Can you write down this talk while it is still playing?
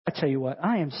I tell you what,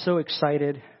 I am so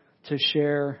excited to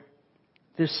share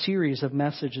this series of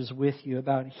messages with you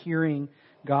about hearing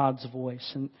God's voice.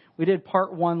 And we did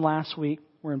part 1 last week.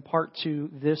 We're in part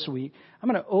 2 this week. I'm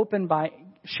going to open by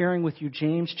sharing with you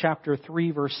James chapter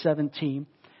 3, verse 17,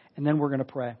 and then we're going to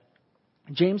pray.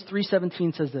 James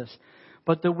 3:17 says this,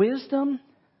 "But the wisdom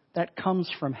that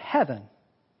comes from heaven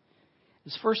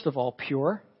is first of all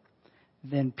pure,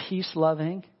 then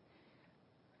peace-loving,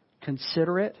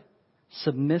 considerate,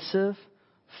 submissive,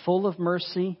 full of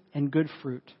mercy and good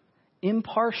fruit,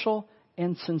 impartial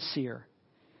and sincere.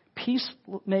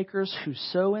 Peacemakers who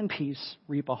sow in peace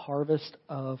reap a harvest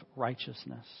of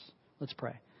righteousness." Let's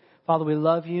pray. Father, we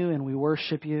love you and we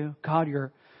worship you. God,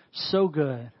 you're so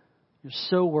good. You're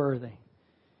so worthy.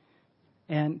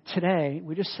 And today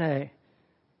we just say,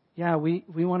 yeah, we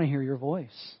want to hear your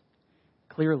voice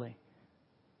clearly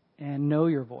and know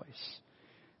your voice.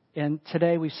 And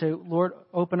today we say, Lord,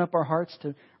 open up our hearts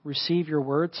to receive your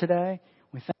word today.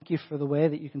 We thank you for the way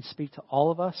that you can speak to all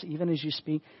of us, even as you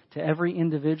speak to every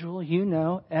individual. You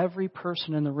know every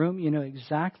person in the room. You know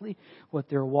exactly what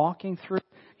they're walking through.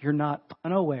 You're not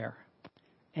unaware,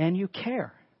 and you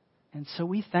care. And so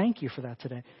we thank you for that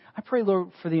today. I pray, Lord,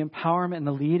 for the empowerment and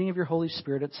the leading of your Holy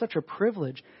Spirit. It's such a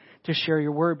privilege to share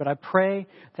your word, but I pray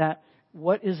that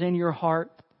what is in your heart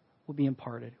will be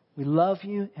imparted. We love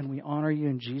you and we honor you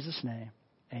in Jesus' name.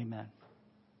 Amen.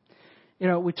 You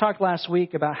know, we talked last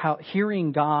week about how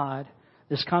hearing God,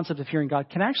 this concept of hearing God,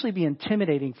 can actually be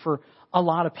intimidating for a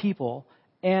lot of people.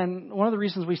 And one of the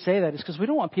reasons we say that is because we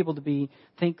don't want people to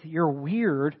think you're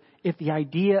weird if the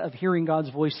idea of hearing God's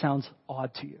voice sounds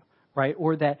odd to you, right?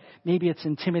 Or that maybe it's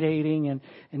intimidating and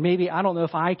maybe I don't know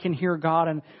if I can hear God.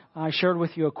 And I shared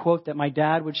with you a quote that my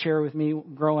dad would share with me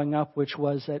growing up, which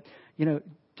was that,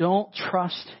 don't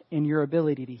trust in your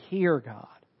ability to hear God.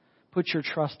 Put your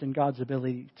trust in God's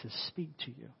ability to speak to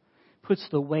you. Puts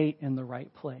the weight in the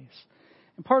right place.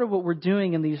 And part of what we're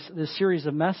doing in this series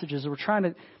of messages is we're trying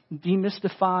to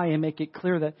demystify and make it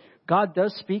clear that God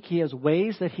does speak. He has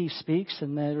ways that He speaks,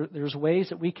 and there's ways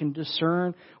that we can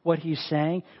discern what He's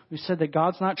saying. We said that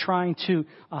God's not trying to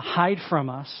hide from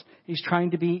us. He's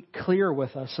trying to be clear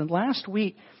with us. And last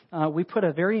week, we put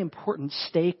a very important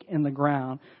stake in the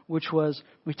ground, which was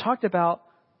we talked about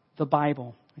the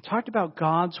Bible. We talked about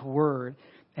God's Word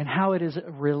and how it is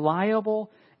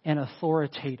reliable and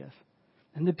authoritative.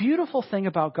 And the beautiful thing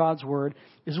about God's Word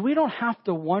is we don't have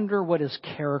to wonder what His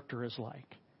character is like.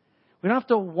 We don't have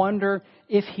to wonder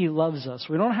if He loves us.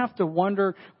 We don't have to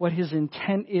wonder what His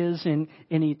intent is in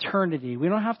eternity. We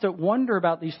don't have to wonder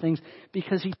about these things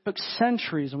because He took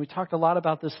centuries, and we talked a lot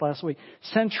about this last week,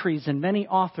 centuries and many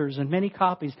authors and many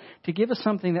copies to give us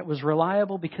something that was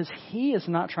reliable because He is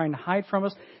not trying to hide from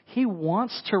us. He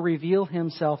wants to reveal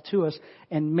Himself to us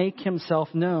and make Himself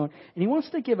known. And He wants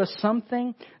to give us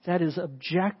something that is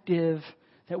objective,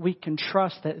 that we can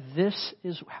trust that this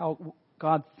is how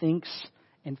God thinks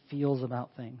and feels about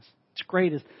things. What's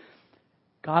great is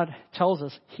God tells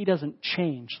us He doesn't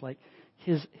change. Like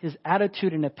His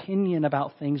attitude and opinion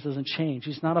about things doesn't change.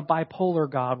 He's not a bipolar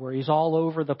God where He's all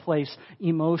over the place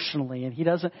emotionally, and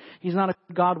He's not a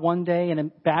good God one day and a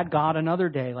bad God another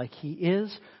day. Like He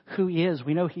is who He is.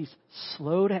 We know He's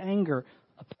slow to anger,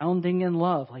 abounding in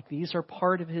love. Like these are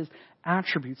part of His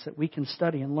attributes that we can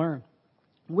study and learn.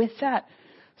 With that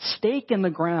stake in the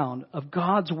ground of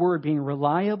God's Word being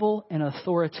reliable and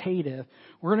authoritative,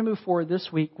 we're going to move forward this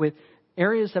week with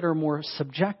areas that are more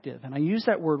subjective. And I use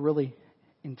that word really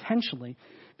intentionally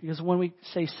because when we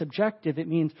say subjective, it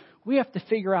means we have to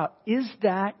figure out, is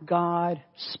that God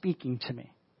speaking to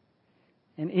me?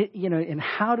 And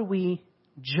how do we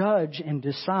judge and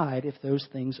decide if those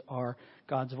things are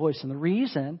God's voice? And the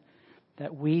reason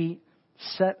that we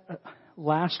set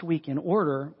last week in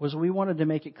order was we wanted to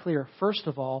make it clear, first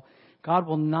of all, God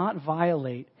will not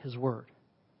violate His Word.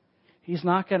 He's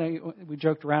not going to, we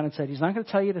joked around and said, He's not going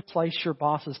to tell you to slice your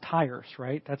boss's tires,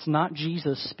 right? That's not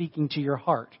Jesus speaking to your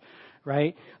heart,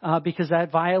 right? Because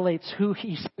that violates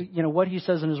what He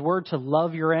says in His Word to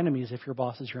love your enemies if your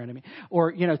boss is your enemy.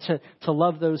 Or, to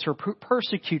love those who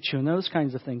persecute you and those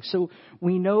kinds of things. So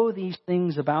we know these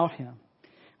things about Him.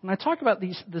 When I talk about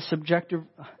the subjective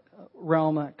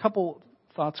realm, a couple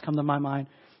thoughts come to my mind.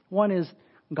 One is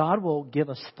God will give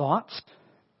us thoughts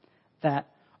that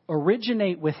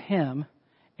originate with Him,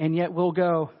 and yet we'll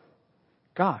go,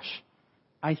 gosh,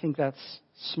 I think that's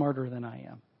smarter than I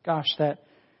am. Gosh,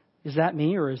 is that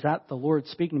me or is that the Lord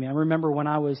speaking to me? I remember when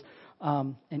I was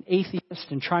an atheist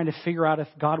and trying to figure out if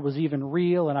God was even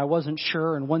real, and I wasn't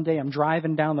sure. And one day I'm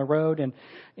driving down the road and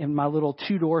in my little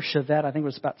two-door Chevette, I think it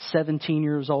was about 17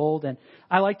 years old. And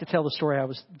I like to tell the story. I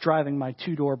was driving my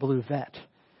two-door blue Vette.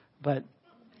 but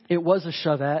it was a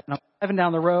Chevette. And I'm driving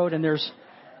down the road, and there's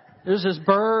this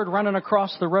bird running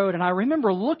across the road. And I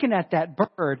remember looking at that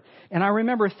bird, and I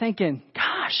remember thinking,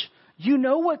 gosh, you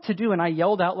know what to do. And I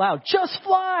yelled out loud, just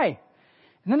fly.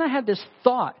 And then I had this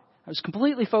thought. I was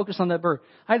completely focused on that bird.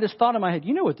 I had this thought in my head,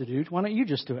 you know what to do. Why don't you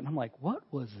just do it? And I'm like, what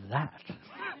was that?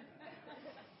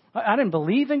 I didn't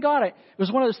believe in God. It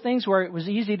was one of those things where it was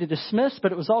easy to dismiss,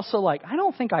 but it was also like, I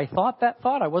don't think I thought that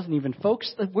thought. I wasn't even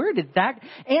focused. Where did that?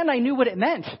 And I knew what it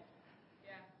meant.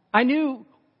 Yeah. I knew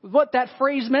what that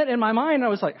phrase meant in my mind. I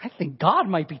was like, I think God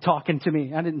might be talking to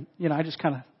me. I didn't, I just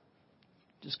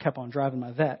kept on driving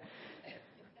my vet.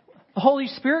 The Holy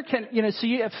Spirit can, so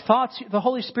you have thoughts. The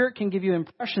Holy Spirit can give you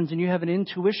impressions, and you have an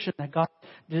intuition that God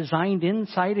designed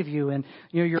inside of you, and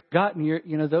your gut, and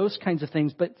your those kinds of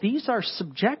things. But these are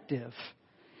subjective,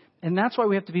 and that's why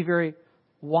we have to be very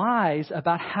wise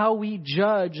about how we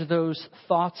judge those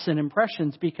thoughts and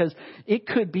impressions, because it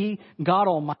could be God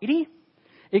Almighty,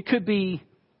 it could be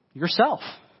yourself,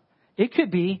 it could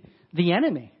be the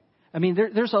enemy. I mean,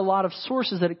 there's a lot of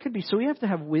sources that it could be. So we have to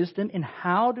have wisdom in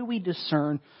how do we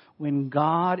discern when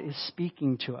God is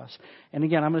speaking to us. And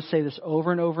again, I'm going to say this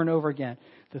over and over and over again.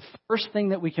 The first thing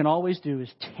that we can always do is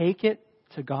take it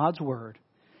to God's word,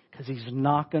 because he's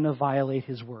not going to violate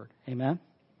his word. Amen?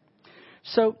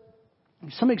 So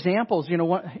some examples,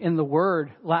 in the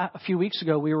word, a few weeks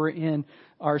ago, we were in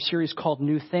our series called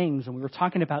New Things, and we were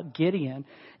talking about Gideon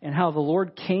and how the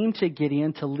Lord came to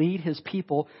Gideon to lead his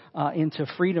people into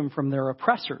freedom from their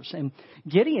oppressors. And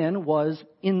Gideon was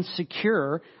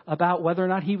insecure about whether or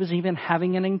not he was even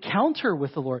having an encounter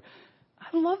with the Lord.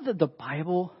 I love that the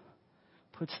Bible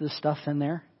puts this stuff in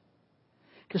there.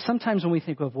 Because sometimes when we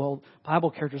think of,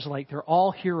 Bible characters, like they're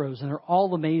all heroes and they're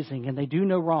all amazing and they do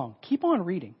no wrong. Keep on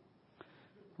reading,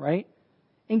 right?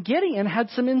 And Gideon had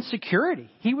some insecurity.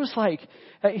 He was like,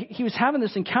 he was having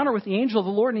this encounter with the angel of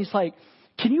the Lord, and he's like,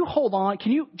 can you hold on?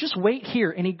 Can you just wait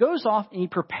here? And he goes off and he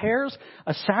prepares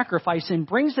a sacrifice and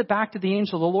brings it back to the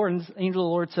angel of the Lord. And the angel of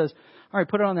the Lord says, all right,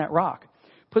 put it on that rock.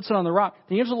 Puts it on the rock.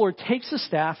 The angel of the Lord takes the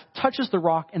staff, touches the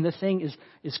rock, and the thing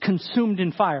is consumed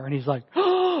in fire. And he's like,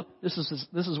 oh, this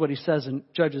is what he says in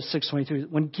Judges 6:22.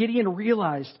 When Gideon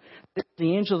realized that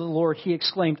the angel of the Lord, he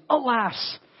exclaimed,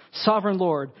 alas, Sovereign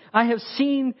Lord, I have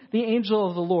seen the angel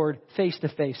of the Lord face to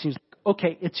face. He's like,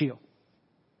 okay, it's you.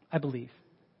 I believe.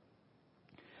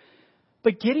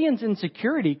 But Gideon's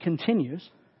insecurity continues,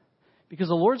 because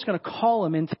the Lord's going to call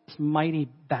him into this mighty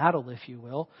battle, if you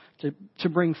will, to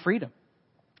bring freedom.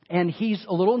 And he's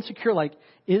a little insecure, like,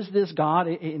 is this God?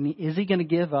 Is he going to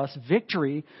give us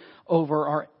victory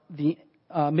over the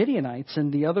Midianites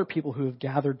and the other people who have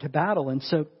gathered to battle? And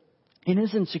so in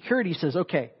his insecurity, he says,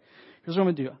 okay, here's what I'm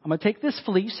going to do. I'm going to take this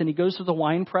fleece, and he goes to the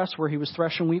wine press where he was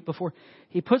threshing wheat before.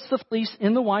 He puts the fleece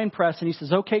in the wine press, and he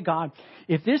says, okay, God,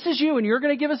 if this is you and you're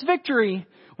going to give us victory,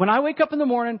 when I wake up in the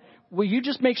morning, will you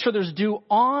just make sure there's dew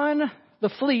on the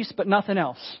fleece but nothing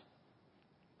else?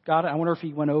 God, I wonder if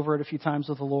he went over it a few times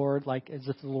with the Lord, like as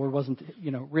if the Lord wasn't,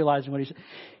 realizing what he said.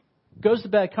 Goes to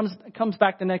bed, comes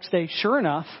back the next day. Sure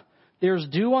enough, there's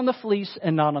dew on the fleece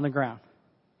and not on the ground.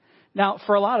 Now,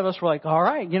 for a lot of us, we're like, all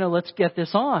right, let's get this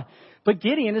on. But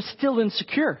Gideon is still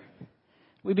insecure.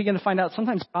 We begin to find out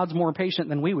sometimes God's more patient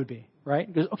than we would be, right?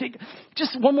 He goes, okay,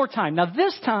 just one more time. Now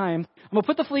this time, I'm going to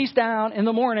put the fleece down in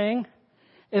the morning.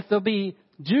 If there'll be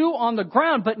dew on the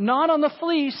ground, but not on the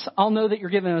fleece, I'll know that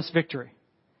you're giving us victory.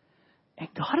 And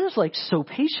God is like so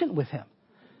patient with him.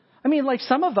 I mean, like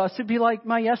some of us, it'd be like,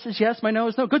 my yes is yes, my no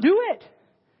is no. Go do it.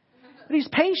 But he's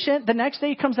patient. The next day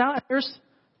he comes out and there's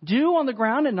dew on the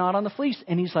ground and not on the fleece.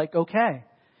 And he's like, okay,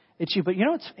 it's you. But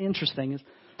what's interesting is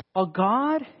while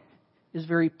God is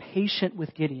very patient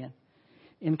with Gideon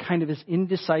in kind of his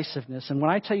indecisiveness. And when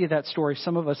I tell you that story,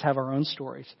 some of us have our own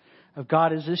stories of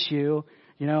God, is this you?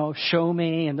 Show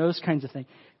me, and those kinds of things.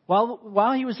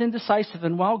 While he was indecisive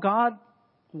and while God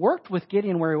worked with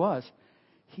Gideon where he was,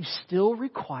 he still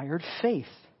required faith.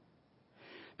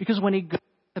 Because when he goes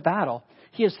to battle,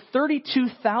 he has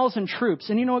 32,000 troops.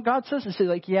 And you know what God says? He says,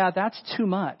 yeah, that's too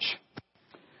much.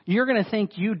 You're going to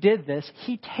think you did this.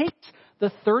 He takes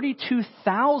the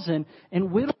 32,000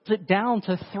 and whittles it down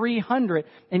to 300.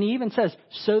 And he even says,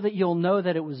 so that you'll know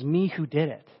that it was me who did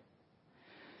it.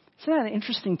 Isn't that an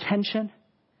interesting tension?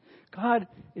 God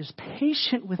is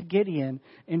patient with Gideon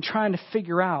in trying to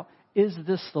figure out, is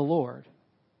this the Lord?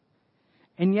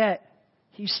 And yet,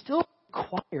 he still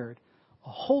required a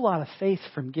whole lot of faith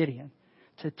from Gideon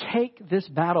to take this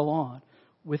battle on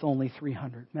with only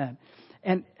 300 men.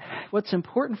 And what's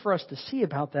important for us to see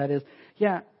about that is,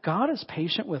 God is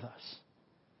patient with us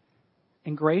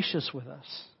and gracious with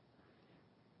us,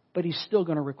 but he's still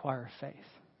going to require faith.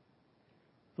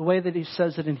 The way that he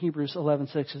says it in Hebrews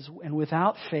 11:6 is, and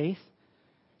without faith,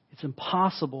 it's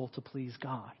impossible to please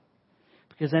God.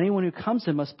 Because anyone who comes to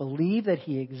him must believe that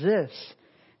he exists,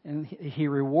 and he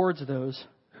rewards those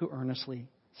who earnestly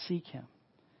seek him.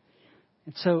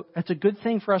 And so that's a good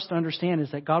thing for us to understand,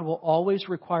 is that God will always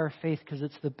require faith, because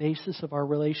it's the basis of our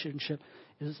relationship.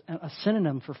 Is a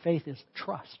synonym for faith is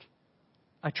trust.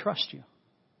 I trust you.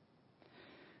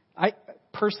 I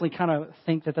personally kind of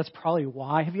think that that's probably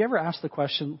why. Have you ever asked the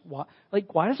question,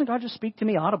 why doesn't God just speak to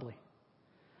me audibly?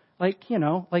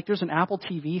 There's an Apple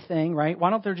TV thing, right? Why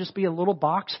don't there just be a little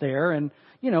box there and,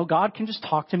 God can just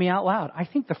talk to me out loud? I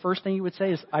think the first thing you would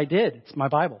say is, I did. It's my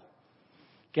Bible.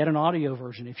 Get an audio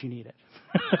version if you need it.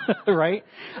 Right?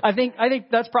 I think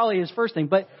that's probably his first thing.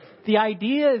 But the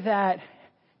idea that,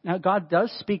 now God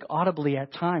does speak audibly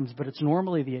at times, but it's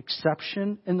normally the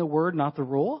exception in the word, not the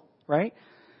rule, right?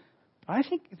 I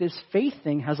think this faith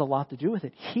thing has a lot to do with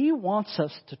it. He wants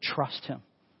us to trust him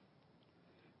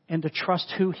and to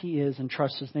trust who he is and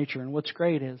trust his nature. And what's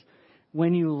great is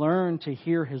when you learn to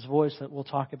hear his voice that we'll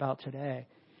talk about today,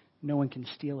 no one can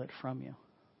steal it from you.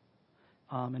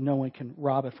 And no one can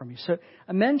rob it from you. So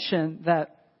I mentioned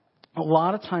that a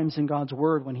lot of times in God's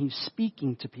word, when he's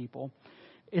speaking to people,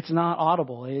 it's not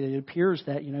audible. It appears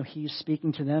that, he's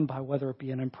speaking to them by whether it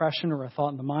be an impression or a thought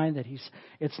in the mind, that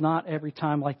it's not every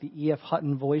time like the E.F.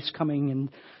 Hutton voice coming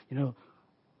and,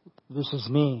 this is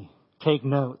me, take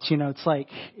notes. It's like,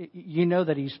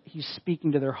 that he's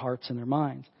speaking to their hearts and their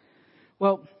minds.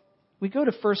 Well, we go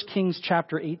to 1 Kings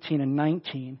chapter 18 and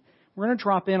 19. We're going to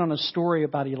drop in on a story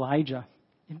about Elijah.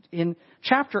 In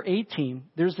chapter 18,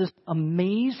 there's this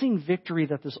amazing victory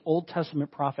that this Old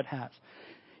Testament prophet has.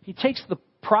 He takes the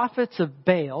prophets of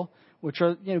Baal, which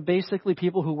are basically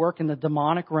people who work in the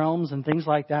demonic realms and things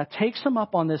like that, takes them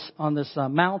up on this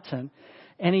mountain,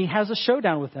 and he has a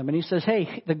showdown with them. And he says,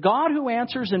 hey, the God who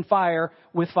answers in fire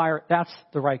with fire, that's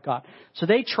the right God. So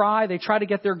they try to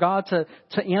get their God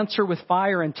to answer with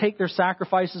fire and take their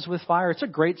sacrifices with fire. It's a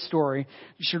great story.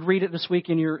 You should read it this week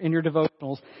in your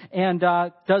devotionals. And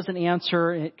doesn't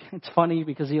answer. It's funny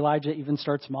because Elijah even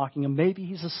starts mocking him. Maybe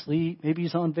he's asleep. Maybe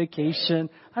he's on vacation.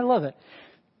 I love it.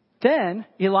 Then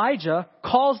Elijah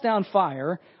calls down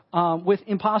fire with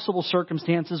impossible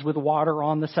circumstances, with water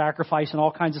on the sacrifice and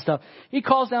all kinds of stuff. He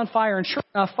calls down fire, and sure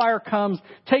enough, fire comes,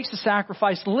 takes the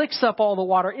sacrifice, licks up all the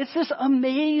water. It's this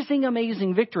amazing,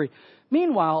 amazing victory.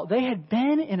 Meanwhile, they had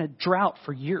been in a drought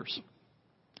for years.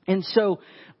 And so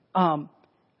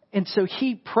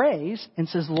he prays and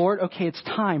says, Lord, okay, it's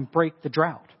time, break the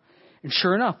drought. And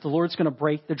sure enough, the Lord's going to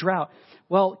break the drought.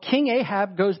 Well, King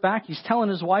Ahab goes back. He's telling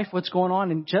his wife what's going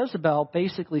on. And Jezebel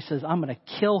basically says, I'm going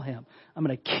to kill him. I'm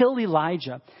going to kill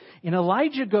Elijah. And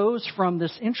Elijah goes from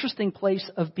this interesting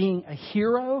place of being a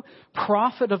hero,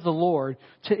 prophet of the Lord,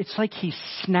 to it's like he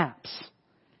snaps.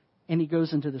 And he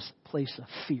goes into this place of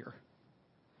fear.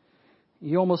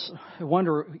 You almost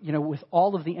wonder, with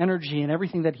all of the energy and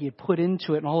everything that he had put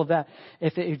into it and all of that,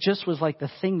 if it just was like the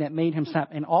thing that made him snap.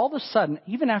 And all of a sudden,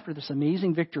 even after this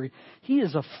amazing victory, he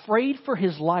is afraid for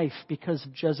his life because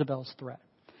of Jezebel's threat.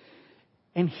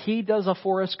 And he does a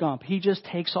Forrest Gump. He just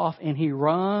takes off and he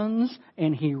runs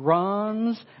and he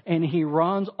runs and he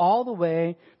runs all the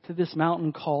way to this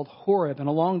mountain called Horeb. And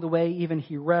along the way, even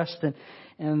he rests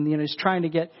and he's trying to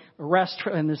get rest,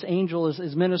 and this angel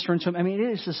is ministering to him. I mean,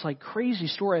 it is this like crazy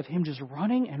story of him just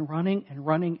running and running and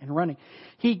running and running.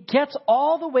 He gets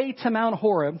all the way to Mount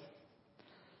Horeb.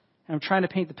 And I'm trying to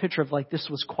paint the picture of like this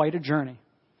was quite a journey.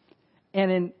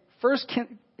 And in 1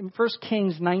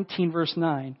 Kings 19 verse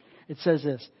 9, it says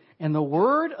this, and the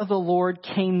word of the Lord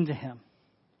came to him.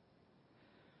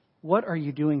 What are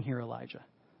you doing here, Elijah?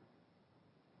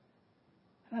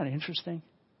 Isn't that interesting?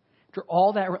 After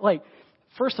all that,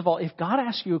 first of all, if God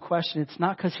asks you a question, it's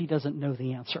not because he doesn't know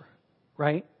the answer,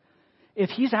 right? If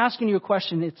he's asking you a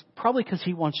question, it's probably because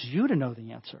he wants you to know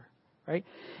the answer, right?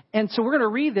 And so we're going to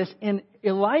read this, and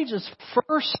Elijah's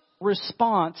first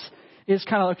response is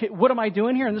kind of like, okay, what am I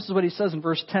doing here? And this is what he says in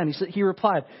verse 10. He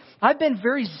replied, I've been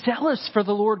very zealous for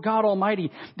the Lord God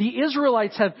Almighty. The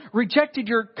Israelites have rejected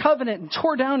your covenant and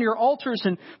tore down your altars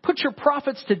and put your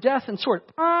prophets to death and sword.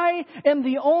 I am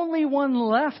the only one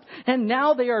left, and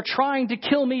now they are trying to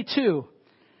kill me too.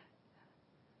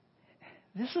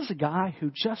 This is a guy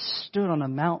who just stood on a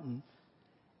mountain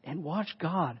and watched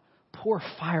God pour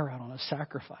fire out on a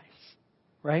sacrifice,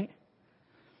 right?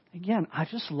 Again, I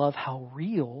just love how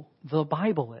real the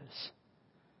Bible is.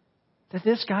 that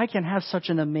this guy can have such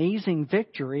an amazing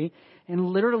victory. And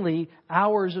literally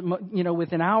hours,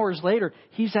 within hours later,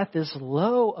 he's at this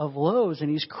low of lows and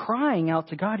he's crying out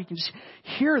to God. You can just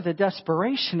hear the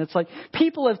desperation. It's like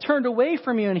people have turned away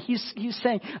from you, and he's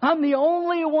saying, I'm the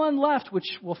only one left, which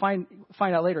we'll find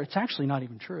out later. It's actually not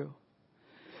even true.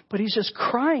 But he's just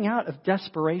crying out of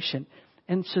desperation.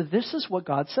 And so this is what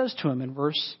God says to him in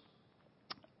verse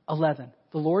 11.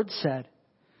 The Lord said,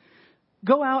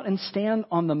 go out and stand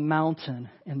on the mountain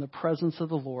in the presence of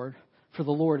the Lord, for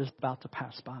the Lord is about to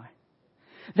pass by.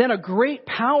 Then a great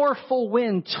powerful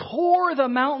wind tore the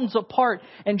mountains apart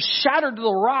and shattered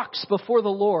the rocks before the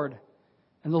Lord.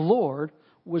 And the Lord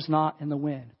was not in the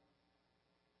wind.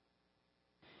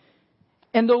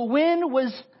 And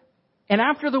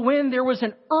after the wind there was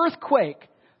an earthquake,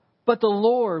 but the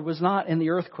Lord was not in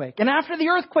the earthquake. And after the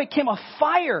earthquake came a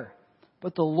fire,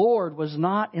 but the Lord was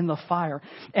not in the fire.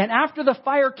 And after the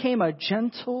fire came a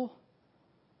gentle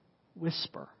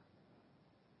whisper.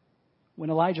 When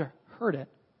Elijah heard it,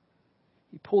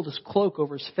 he pulled his cloak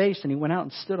over his face and he went out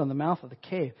and stood on the mouth of the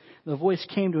cave. The voice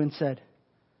came to him and said,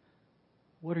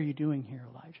 what are you doing here,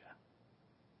 Elijah?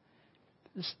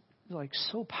 This is like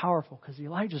so powerful because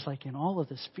Elijah's like in all of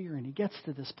this fear, and he gets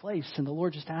to this place and the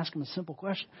Lord just asks him a simple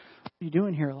question. What are you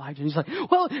doing here, Elijah? And he's like,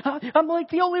 well, I'm like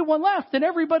the only one left and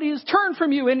everybody has turned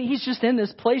from you. And he's just in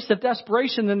this place of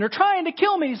desperation and they're trying to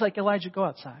kill me. He's like, Elijah, go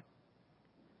outside.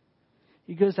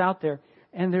 He goes out there.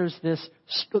 And there's this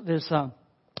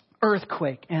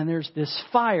earthquake, and there's this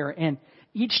fire, and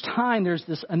each time there's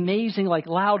this amazing, like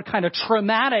loud, kind of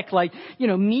traumatic,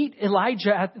 meet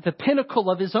Elijah at the pinnacle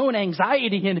of his own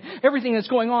anxiety and everything that's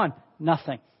going on.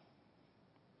 Nothing.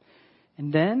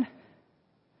 And then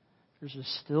there's a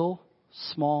still,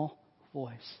 small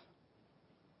voice.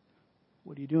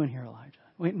 What are you doing here,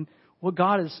 Elijah? And what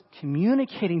God is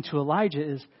communicating to Elijah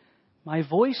is, my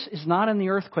voice is not in the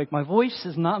earthquake. My voice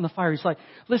is not in the fire. He's like,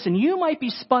 listen, you might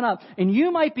be spun up and you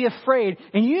might be afraid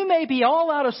and you may be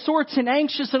all out of sorts and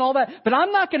anxious and all that, but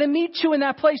I'm not going to meet you in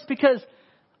that place because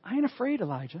I ain't afraid,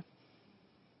 Elijah.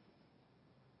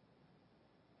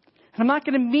 And I'm not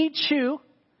going to meet you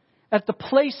at the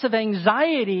place of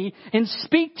anxiety and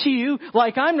speak to you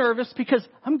like I'm nervous because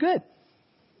I'm good.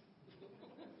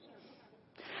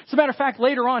 As a matter of fact,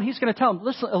 later on, he's going to tell him,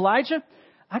 listen, Elijah,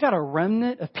 I got a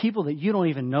remnant of people that you don't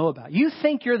even know about. You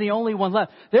think you're the only one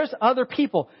left. There's other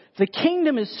people. The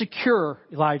kingdom is secure,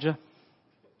 Elijah.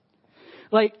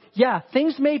 Like, yeah,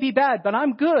 things may be bad, but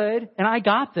I'm good and I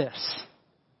got this.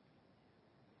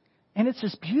 And it's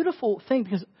this beautiful thing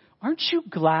because aren't you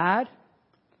glad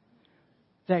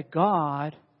that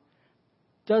God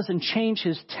doesn't change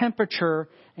his temperature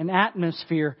and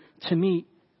atmosphere to meet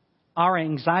our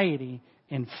anxiety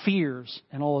and fears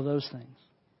and all of those things?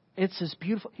 It's this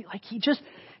beautiful,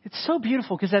 it's so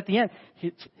beautiful because at the end,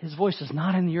 his voice is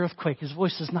not in the earthquake. His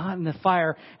voice is not in the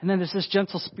fire. And then there's this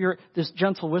gentle spirit, this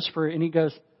gentle whisper, and he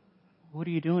goes, what are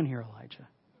you doing here, Elijah?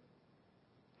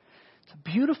 It's a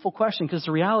beautiful question because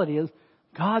the reality is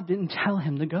God didn't tell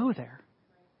him to go there.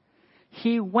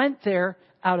 He went there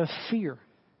out of fear.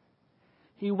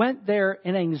 He went there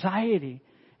in anxiety.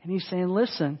 And he's saying,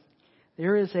 listen,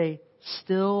 there is a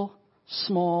still,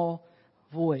 small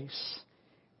voice.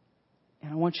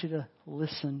 And I want you to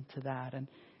listen to that. And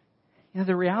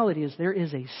the reality is there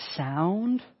is a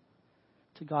sound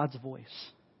to God's voice.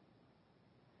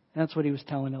 And that's what he was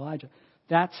telling Elijah.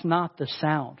 That's not the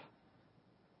sound.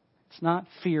 It's not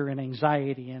fear and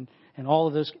anxiety and all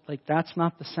of those. That's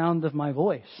not the sound of my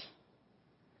voice.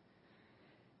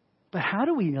 But how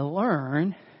do we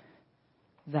learn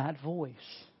that voice?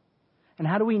 And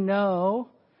how do we know,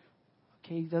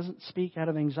 okay, he doesn't speak out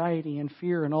of anxiety and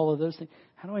fear and all of those things.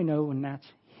 How do I know when that's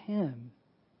him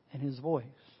and his voice?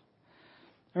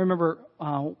 I remember,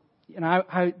 I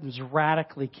was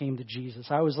radically came to Jesus.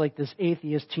 I was like this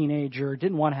atheist teenager,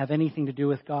 didn't want to have anything to do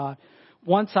with God.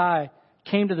 Once I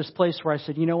came to this place where I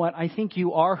said, you know what, I think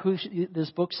you are who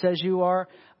this book says you are.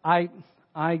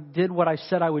 I did what I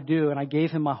said I would do, and I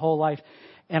gave him my whole life.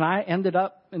 And I ended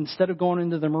up, instead of going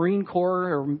into the Marine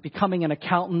Corps or becoming an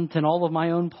accountant and all of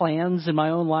my own plans in my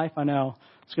own life, I know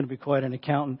it's going to be quite an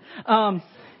accountant.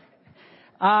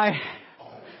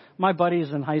 My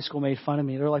buddies in high school made fun of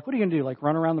me. They're like, what are you going to do? Like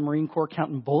run around the Marine Corps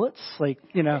counting bullets?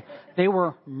 They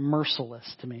were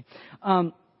merciless to me.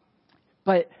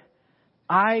 But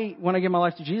when I gave my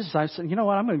life to Jesus, I said, you know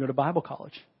what? I'm going to go to Bible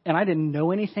college. And I didn't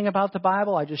know anything about the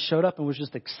Bible. I just showed up and was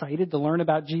just excited to learn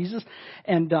about Jesus.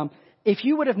 And if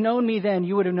you would have known me then,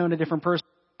 you would have known a different person.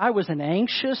 I was an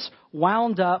anxious,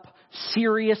 wound up,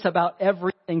 serious about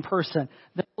everything person.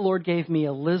 Then the Lord gave me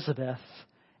Elizabeth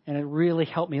And it really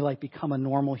helped me like become a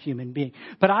normal human being.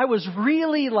 But I was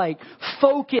really like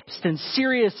focused and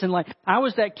serious. And like, I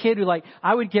was that kid who like,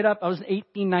 I would get up, I was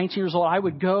 18, 19 years old. I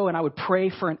would go and I would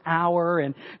pray for an hour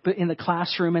and in the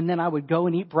classroom. And then I would go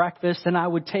and eat breakfast and I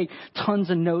would take tons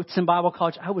of notes in Bible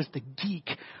college. I was the geek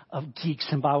of geeks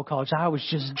in Bible college. I was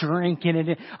just drinking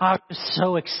and I was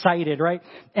so excited, right?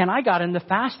 And I got into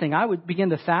fasting. I would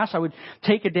begin to fast. I would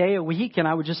take a day a week and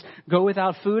I would just go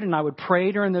without food and I would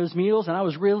pray during those meals. And I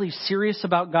was really serious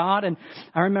about God. And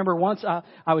I remember once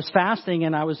I was fasting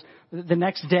and the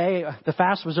next day the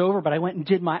fast was over, but I went and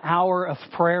did my hour of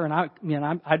prayer and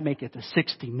I'd make it to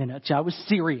 60 minutes. I was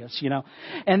serious,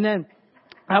 and then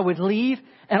I would leave,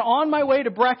 and on my way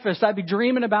to breakfast, I'd be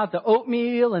dreaming about the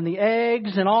oatmeal and the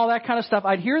eggs and all that kind of stuff.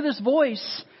 I'd hear this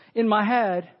voice in my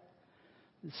head,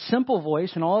 this simple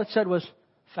voice, and all it said was,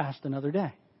 fast another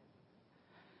day.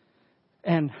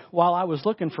 And while I was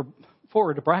looking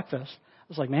forward to breakfast, I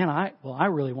was like, man, I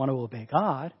really want to obey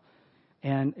God.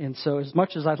 And so as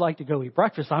much as I'd like to go eat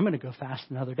breakfast, I'm going to go fast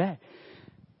another day.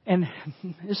 And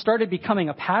it started becoming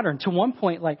a pattern. To one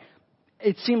point, like,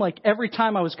 it seemed like every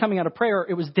time I was coming out of prayer,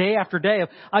 it was day after day.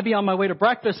 I'd be on my way to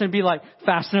breakfast and be like,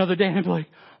 fast another day. And I'd be like,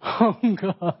 oh,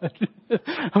 God,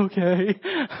 okay,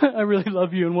 I really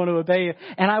love you and want to obey you.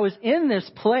 And I was in this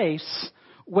place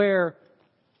where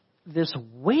this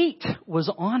weight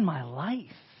was on my life.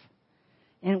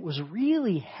 And it was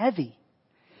really heavy.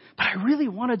 But I really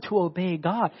wanted to obey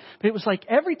God. But it was like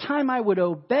every time I would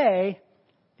obey,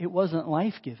 it wasn't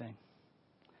life-giving.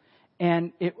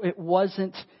 And it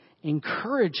wasn't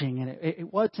encouraging, and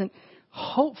it wasn't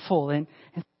hopeful. And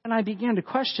then I began to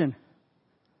question,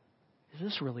 is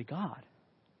this really God?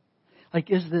 Like,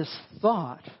 is this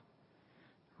thought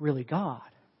really God?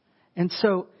 And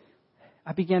so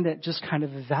I began to just kind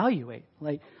of evaluate,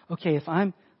 like, okay, if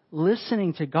I'm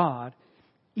listening to God,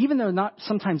 even though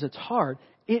sometimes it's hard,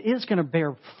 it is going to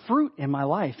bear fruit in my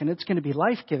life, and it's going to be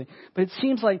life-giving. But it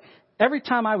seems like every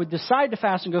time I would decide to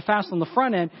fast and go fast on the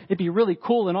front end, it'd be really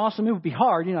cool and awesome. It would be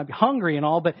hard. I'd be hungry and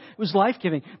all, but it was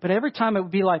life-giving. But every time it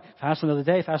would be like, fast another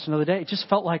day, it just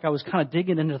felt like I was kind of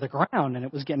digging into the ground, and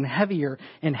it was getting heavier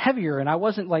and heavier. And I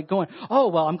wasn't like going, oh,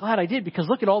 well, I'm glad I did, because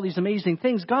look at all these amazing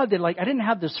things God did. Like, I didn't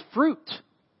have this fruit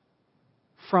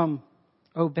from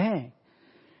obeying.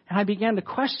 And I began to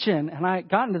question, and I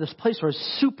got into this place where I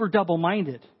was super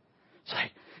double-minded. It's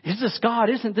like, is this God?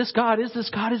 Isn't this God? Is this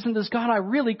God? Isn't this God? I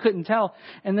really couldn't tell.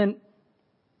 And then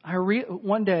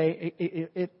one day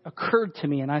it occurred to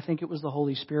me, and I think it was the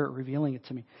Holy Spirit revealing it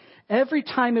to me. Every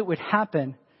time it would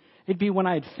happen, it'd be when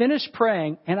I had finished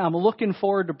praying and I'm looking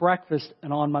forward to breakfast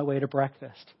and on my way to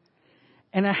breakfast.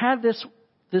 And I had this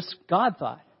God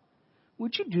thought,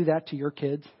 would you do that to your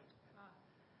kids?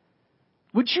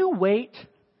 Would you wait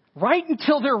right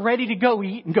until they're ready to go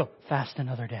eat and go, fast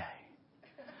another day?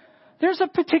 There's a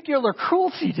particular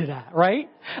cruelty to that, right?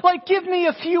 Like, give me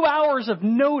a few hours of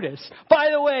notice. By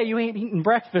the way, you ain't eating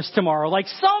breakfast tomorrow. Like,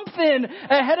 something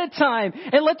ahead of time,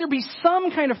 and let there be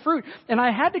some kind of fruit. And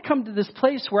I had to come to this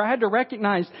place where I had to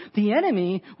recognize the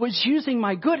enemy was using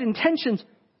my good intentions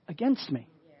against me.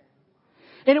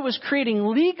 And it was creating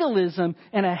legalism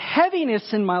and a heaviness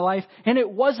in my life, and it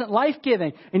wasn't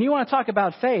life-giving. And you want to talk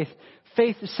about faith.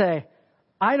 Faith to say,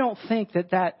 I don't think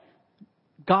that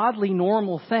godly,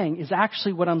 normal thing is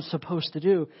actually what I'm supposed to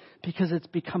do, because it's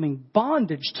becoming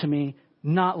bondage to me,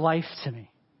 not life to me.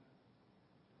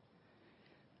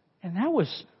 And that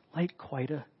was like quite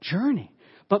a journey.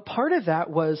 But part of that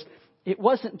was, it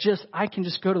wasn't just, I can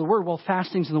just go to the Word. Well,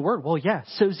 fasting's in the Word. Well, yeah,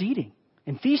 so's eating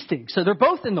and feasting. So they're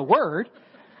both in the Word.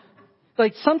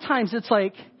 Like, sometimes it's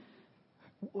like,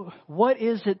 what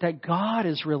is it that God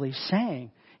is really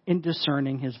saying in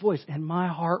discerning His voice? And my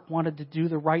heart wanted to do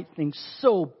the right thing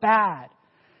so bad.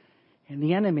 And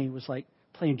the enemy was like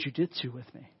playing jujitsu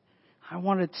with me. I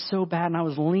wanted it so bad, and I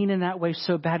was leaning that way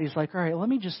so bad. He's like, all right, let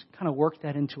me just kind of work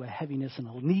that into a heaviness and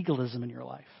a legalism in your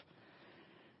life.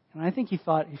 And I think he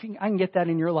thought, I can get that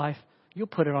in your life, you'll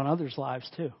put it on others' lives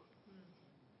too.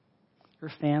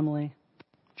 Your family,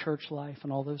 church life,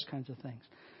 and all those kinds of things.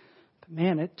 But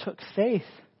man, it took faith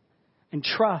and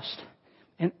trust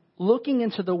and looking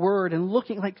into the Word and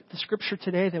looking, like the scripture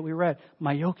today that we read,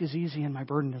 my yoke is easy and my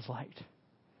burden is light.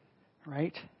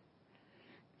 Right?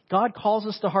 God calls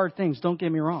us to hard things, don't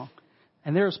get me wrong.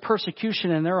 And there is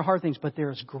persecution and there are hard things, but there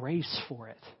is grace for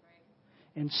it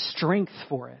and strength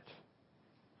for it.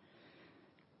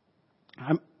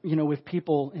 I'm with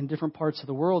people in different parts of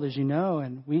the world, as you know,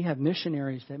 and we have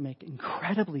missionaries that make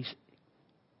incredibly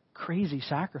crazy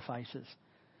sacrifices,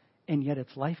 and yet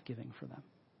it's life-giving for them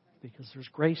because there's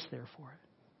grace there for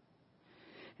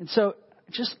it. And so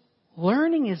just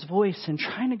learning his voice and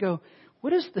trying to go,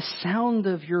 what is the sound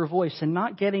of your voice? And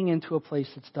not getting into a place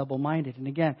that's double-minded. And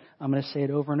again, I'm going to say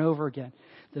it over and over again.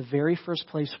 The very first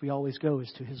place we always go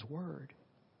is to his word.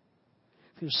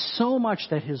 There's so much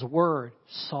that his word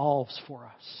solves for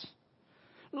us.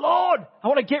 Lord, I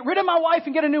want to get rid of my wife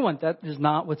and get a new one. That is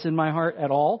not what's in my heart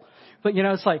at all. But,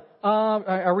 it's like,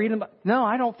 I read him. No,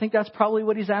 I don't think that's probably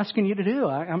what he's asking you to do.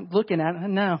 I'm looking at it.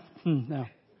 No.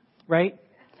 Right?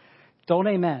 Don't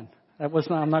amen.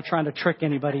 I'm not trying to trick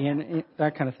anybody in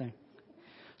that kind of thing.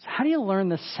 So how do you learn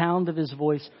the sound of his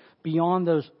voice beyond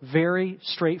those very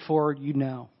straightforward,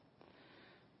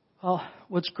 Well,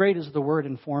 what's great is the word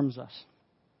informs us.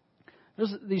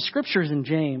 There's these scriptures in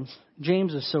James.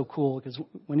 James is so cool because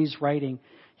when he's writing,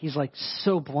 he's like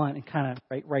so blunt and kind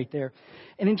of right there.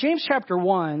 And in James chapter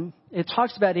 1, it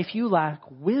talks about if you lack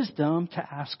wisdom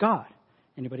to ask God.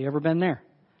 Anybody ever been there?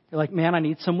 You're like, man, I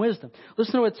need some wisdom.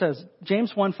 Listen to what it says.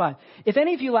 James 1:5. If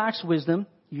any of you lacks wisdom,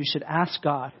 you should ask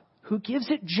God, who gives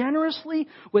it generously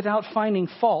without finding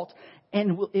fault,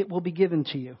 and it will be given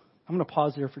to you. I'm going to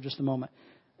pause there for just a moment.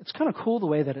 It's kind of cool the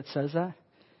way that it says that.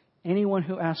 Anyone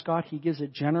who asks God, he gives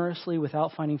it generously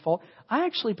without finding fault. I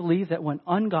actually believe that when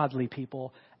ungodly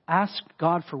people ask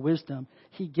God for wisdom,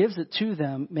 he gives it to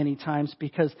them many times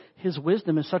because his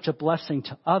wisdom is such a blessing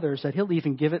to others that he'll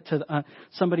even give it to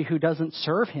somebody who doesn't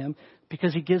serve him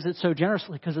because he gives it so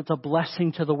generously because it's a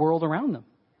blessing to the world around them.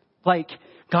 Like,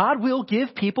 God will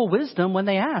give people wisdom when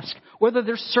they ask, whether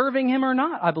they're serving him or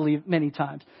not, I believe many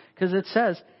times. Because it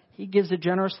says he gives it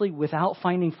generously without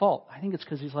finding fault. I think it's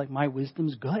because he's like, my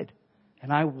wisdom's good.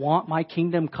 And I want my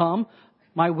kingdom come,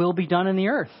 my will be done in the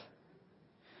earth.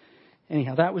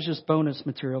 Anyhow, that was just bonus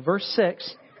material. Verse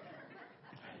 6.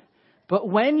 But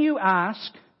when you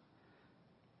ask,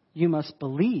 you must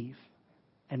believe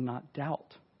and not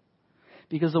doubt.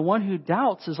 Because the one who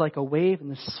doubts is like a wave in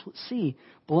the sea,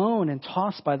 blown and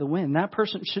tossed by the wind. That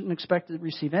person shouldn't expect to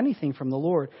receive anything from the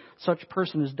Lord. Such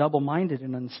person is double-minded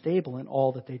and unstable in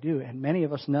all that they do. And many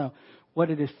of us know what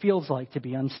it feels like to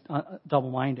be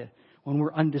double-minded when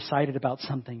we're undecided about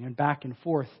something and back and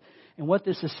forth. And what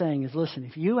this is saying is, listen,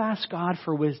 if you ask God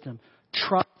for wisdom,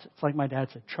 trust, it's like my dad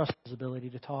said, trust his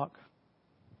ability to talk.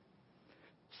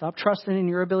 Stop trusting in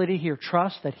your ability to hear.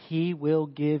 Trust that he will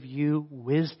give you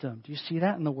wisdom. Do you see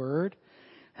that in the word?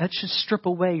 That should strip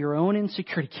away your own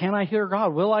insecurity. Can I hear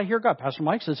God? Will I hear God? Pastor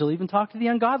Mike says he'll even talk to the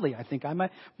ungodly. I think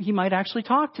he might actually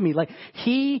talk to me. Like,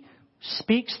 he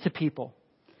speaks to people.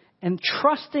 And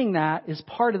trusting that is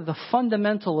part of the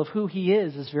fundamental of who he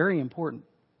is very important.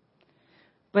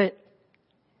 But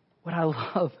what I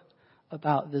love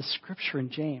about this scripture in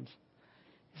James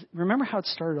is, remember how it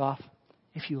started off?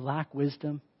 If you lack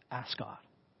wisdom, ask God,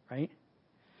 right?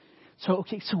 So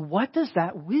what does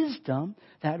that wisdom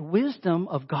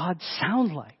of God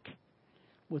sound like?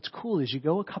 What's cool is you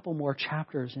go a couple more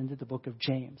chapters into the book of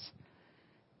James,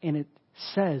 and it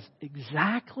says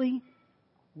exactly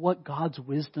what God's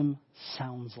wisdom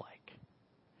sounds like.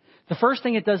 The first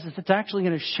thing it does is it's actually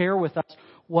going to share with us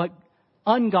what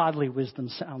ungodly wisdom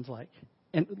sounds like.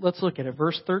 And let's look at it.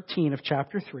 Verse 13 of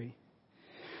chapter 3.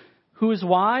 Who is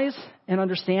wise and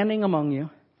understanding among you?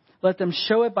 Let them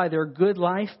show it by their good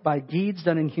life, by deeds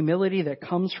done in humility that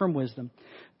comes from wisdom.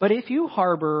 But if you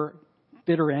harbor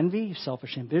bitter envy,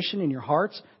 selfish ambition in your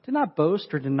hearts, do not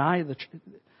boast or deny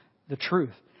the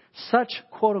truth. Such,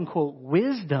 quote unquote,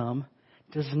 wisdom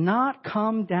does not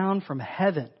come down from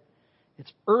heaven.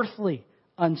 It's earthly,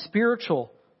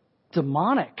 unspiritual,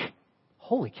 demonic.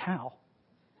 Holy cow.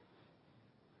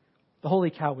 The holy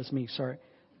cow was me, sorry.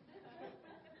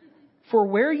 For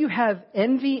where you have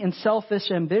envy and selfish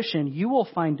ambition, you will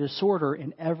find disorder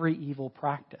in every evil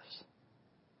practice.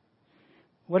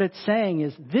 What it's saying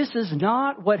is, this is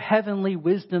not what heavenly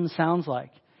wisdom sounds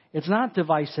like. It's not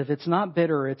divisive. It's not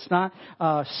bitter. It's not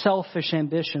selfish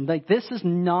ambition. Like, this is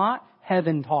not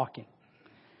heaven talking.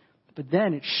 But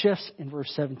then it shifts in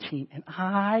verse 17. And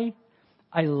I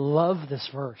love this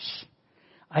verse.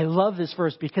 I love this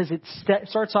verse because it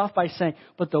starts off by saying,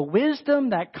 but the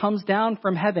wisdom that comes down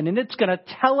from heaven, and it's going to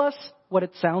tell us what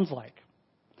it sounds like.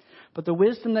 But the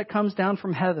wisdom that comes down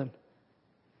from heaven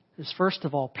is first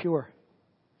of all pure,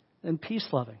 then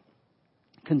peace-loving,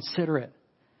 considerate,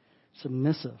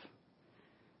 submissive,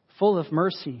 full of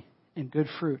mercy and good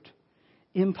fruit,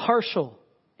 impartial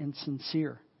and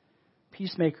sincere,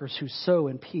 peacemakers who sow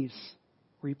in peace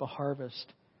reap a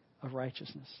harvest of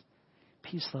righteousness.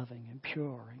 Peace-loving and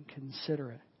pure and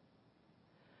considerate.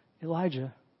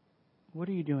 Elijah, what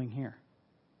are you doing here?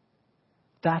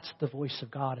 That's the voice of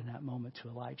God in that moment to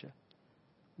Elijah.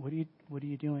 What are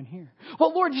you doing here?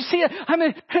 Well, Lord, you see it.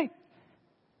 Hey,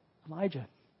 Elijah,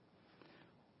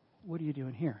 what are you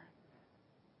doing here?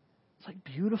 It's like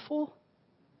beautiful,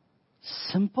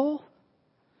 simple,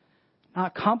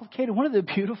 not complicated. One of the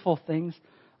beautiful things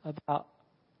about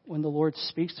when the Lord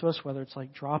speaks to us, whether it's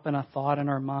like dropping a thought in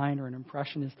our mind or an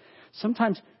impression, is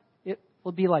sometimes it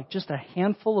will be like just a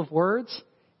handful of words,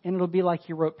 and it'll be like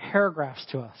He wrote paragraphs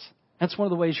to us. That's one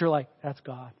of the ways you're like, that's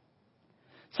God.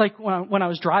 It's like when I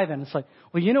was driving, it's like,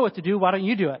 well, you know what to do. Why don't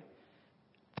you do it?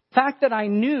 The fact that I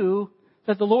knew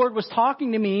that the Lord was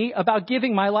talking to me about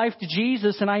giving my life to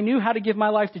Jesus, and I knew how to give my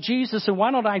life to Jesus, and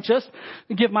why don't I just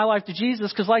give my life to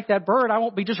Jesus? Because like that bird, I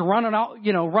won't be just running out,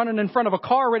 running in front of a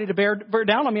car ready to bear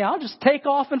down on me. I'll just take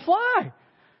off and fly.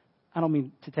 I don't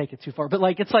mean to take it too far, but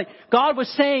it's like God was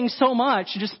saying so much.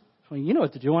 Well, you know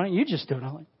what to do. Why don't you just do it?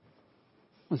 I'm like,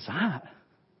 what was that?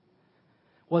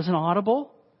 Wasn't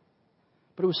audible,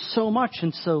 but it was so much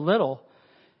and so little.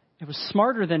 It was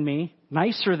smarter than me,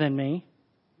 nicer than me,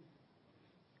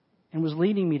 and was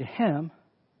leading me to Him.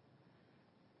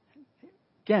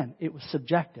 Again, it was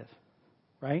subjective,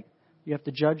 right? You have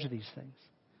to judge these things.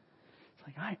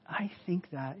 It's like, I think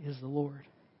that is the Lord.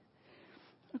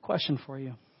 A question for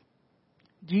you.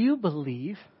 Do you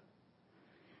believe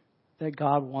that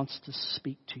God wants to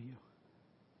speak to you?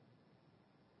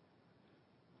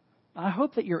 I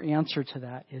hope that your answer to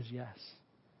that is yes.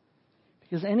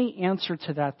 Because any answer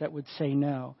to that would say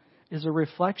no is a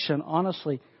reflection,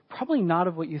 honestly, probably not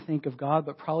of what you think of God,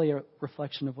 but probably a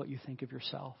reflection of what you think of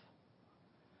yourself.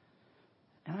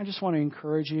 And I just want to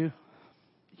encourage you,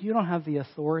 you don't have the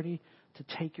authority to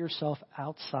take yourself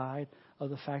outside of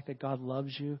the fact that God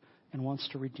loves you and wants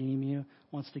to redeem you,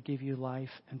 wants to give you life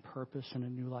and purpose and a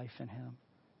new life in Him.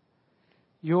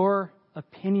 Your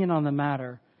opinion on the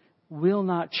matter will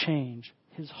not change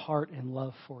His heart and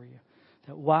love for you.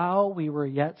 That while we were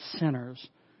yet sinners,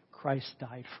 Christ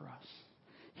died for us.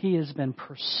 He has been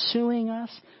pursuing us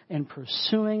and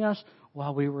pursuing us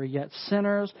while we were yet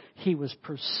sinners. He was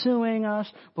pursuing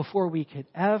us before we could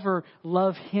ever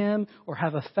love Him or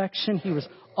have affection. He was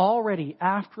already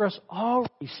after us,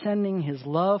 already sending His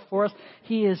love for us.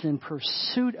 He is in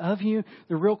pursuit of you.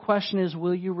 The real question is,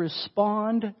 will you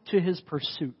respond to His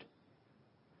pursuit?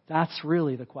 That's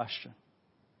really the question.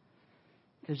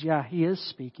 Because, He is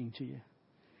speaking to you.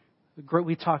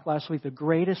 We talked last week, the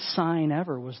greatest sign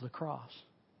ever was the cross.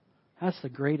 That's the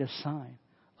greatest sign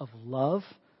of love,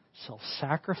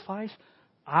 self-sacrifice.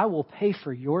 I will pay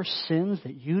for your sins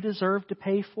that you deserve to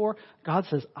pay for. God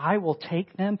says, I will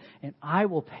take them and I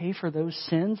will pay for those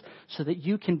sins so that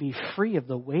you can be free of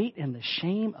the weight and the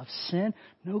shame of sin.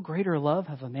 No greater love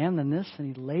have a man than this,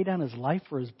 and He laid down His life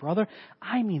for his brother.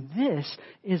 I mean, this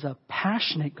is a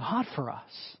passionate God for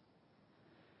us.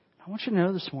 I want you to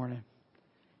know this morning,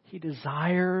 He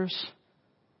desires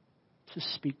to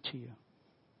speak to you.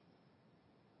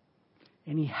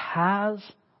 And He has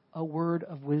a word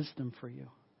of wisdom for you.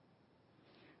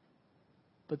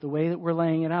 But the way that we're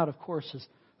laying it out, of course, is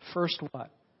first what?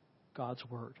 God's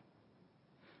word.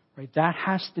 Right? That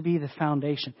has to be the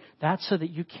foundation. That's so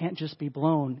that you can't just be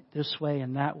blown this way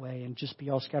and that way and just be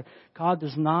all scattered. God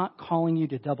is not calling you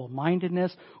to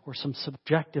double-mindedness or some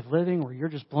subjective living where you're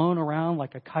just blown around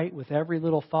like a kite with every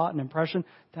little thought and impression.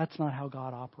 That's not how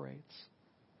God operates.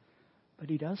 But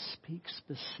He does speak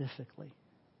specifically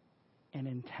and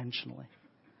intentionally.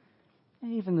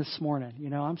 And even this morning,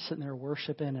 I'm sitting there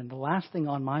worshiping, and the last thing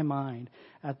on my mind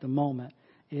at the moment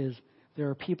is there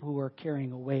are people who are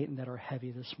carrying a weight and that are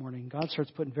heavy this morning. God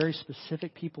starts putting very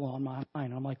specific people on my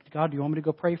mind. I'm like, God, do you want me to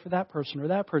go pray for that person or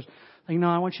that person? Like, no,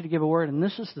 I want you to give a word. And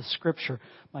this is the scripture.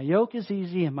 My yoke is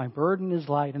easy and my burden is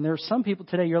light. And there are some people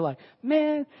today, you're like,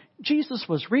 man, Jesus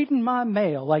was reading my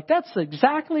mail. Like, that's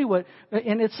exactly what,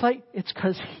 and it's like, it's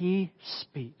because He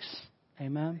speaks.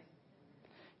 Amen?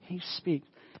 He speaks.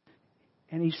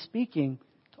 And He's speaking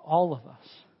to all of us.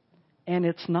 And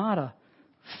it's not a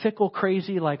fickle,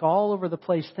 crazy, like all over the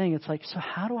place thing. It's like, so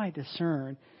how do I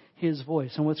discern His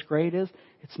voice? And what's great is,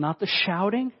 it's not the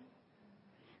shouting.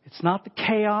 It's not the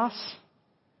chaos.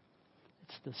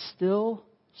 It's the still,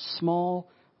 small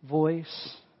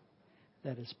voice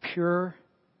that is pure,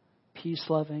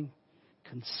 peace-loving,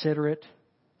 considerate,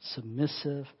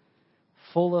 submissive,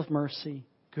 full of mercy,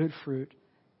 good fruit,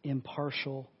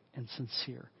 impartial, and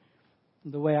sincere.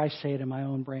 The way I say it in my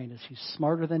own brain is He's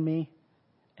smarter than me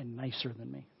and nicer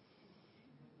than me.